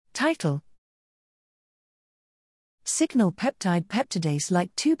Title: Signal peptide peptidase-like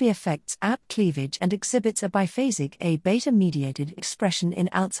 2B affects Aβ cleavage and exhibits a biphasic Aβ-mediated expression in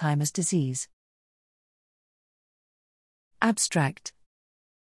Alzheimer's disease. Abstract: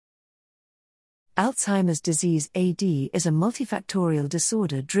 Alzheimer's disease AD is a multifactorial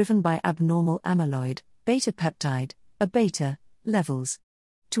disorder driven by abnormal amyloid, beta peptide, Aβ, levels.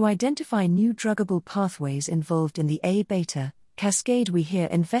 To identify new druggable pathways involved in the Aβ cascade, we here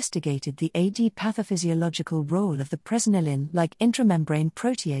investigated the AD pathophysiological role of the presenilin-like intramembrane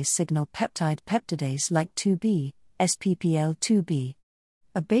protease signal peptide peptidase-like 2B, SPPL2B.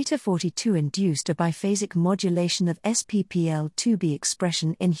 Aβ42 induced a biphasic modulation of SPPL2B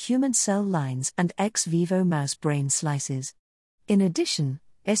expression in human cell lines and ex vivo mouse brain slices. In addition,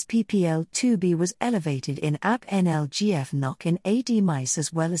 SPPL2B was elevated in Aβ-NLGF knock in AD mice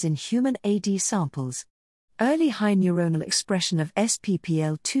as well as in human AD samples. Early high neuronal expression of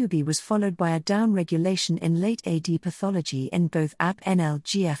SPPL2B was followed by a downregulation in late AD pathology in both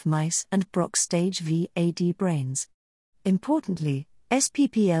Aβ-NLGF mice and Brock stage V AD brains. Importantly,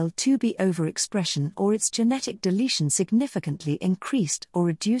 SPPL2B overexpression or its genetic deletion significantly increased or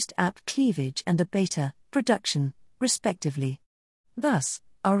reduced Aβ cleavage and Aβ production, respectively. Thus,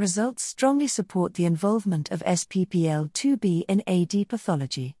 our results strongly support the involvement of SPPL2B in AD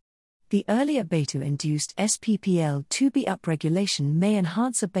pathology. The early Aβ-induced SPPL2B upregulation may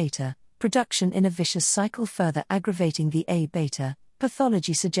enhance Aβ production in a vicious cycle, further aggravating the Aβ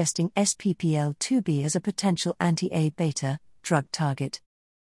pathology, suggesting SPPL2B as a potential anti-Aβ drug target.